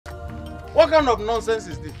What kind of nonsense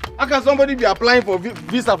is this? How can somebody be applying for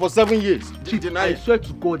visa for 7 years? Chief, I swear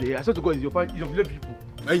to God, I swear to God, it's your village people.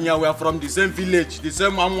 And yeah, we are from the same village, the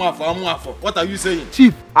same Amuafo. What are you saying?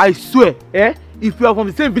 Chief, I swear, if you are from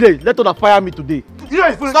the same village, let us fire me today.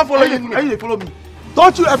 Stop following me. You follow me.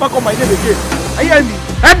 Don't you ever call my name again. Are you hearing me?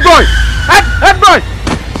 Head boy! Head boy!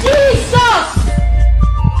 Jesus!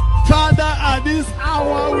 Father, at this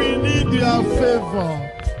hour we need your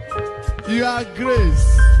favor, your grace.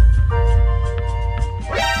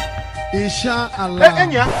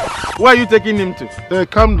 Inshallah. Where are you taking him to?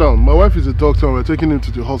 Calm down. My wife is a doctor and we're taking him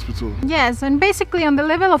to the hospital. Yes, and basically on the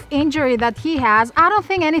level of injury that he has, I don't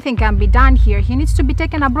think anything can be done here. He needs to be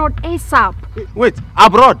taken abroad ASAP. Wait,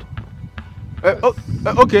 abroad?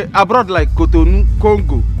 Okay, abroad like Cotonou,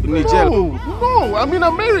 Congo, Niger. No, I mean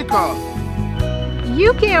America.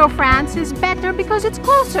 UK or France is better because it's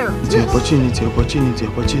closer. The opportunity.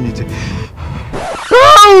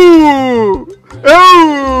 Oh!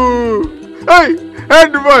 Hey,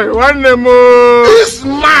 head boy, one more. This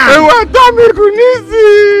man! Hey,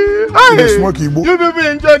 what you people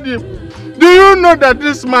enjoyed him. Do you know that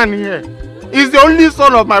this man here is the only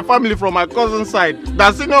son of my family from my cousin's side?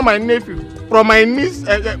 That's senior my nephew from my niece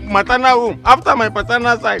maternal home after my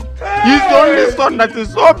paternal side. He's the only son that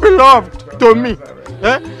is so beloved to me.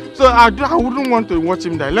 So I wouldn't want to watch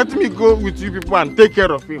him die. Let me go with you people and take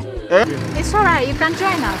care of him. It's alright, you can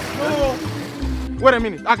join us. Oh. Wait a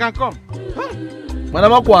minute, I can come.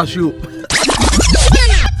 Madam Akwashu.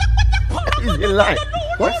 It's a lie.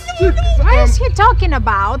 What? What is he talking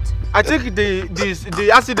about? I think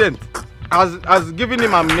the accident has given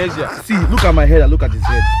him amnesia. See, look at my head and look at his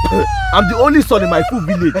head. I'm the only son in my full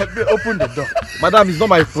village. Open the door. Madam, it's not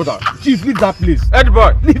my father. Chief, leave that place. Head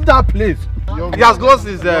boy, leave that place. He has lost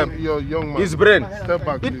his young man. His brain. Step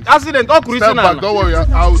back, please. Accident. Step back. Don't worry.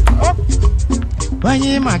 I'll. Black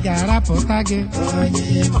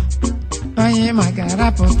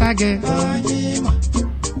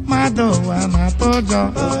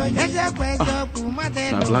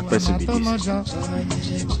person be this.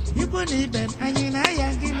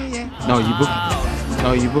 Now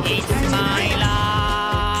you book. It's my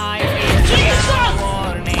life. Jesus!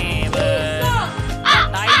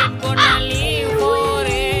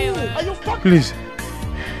 Please,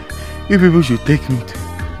 you people should take me to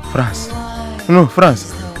France. No,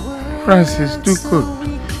 France. France is too cold.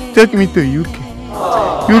 Take me to UK.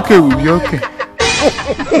 UK will be okay.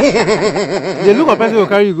 The look of person will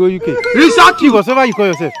carry you go UK. Research you, whatever you call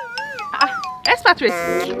yourself. Expatriate.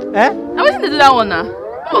 I wasn't to do that one now.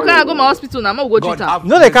 I'm going to go to my hospital now. I'm going to go to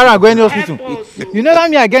No, they carry go any hospital. You never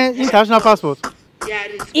me again international passport.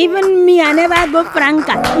 Even me, I never go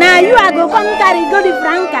Franca. Now you are go come carry go to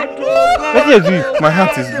Franca. Let me do. My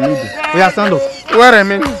heart is bleeding. We are stand up. Wait a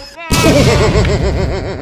minute.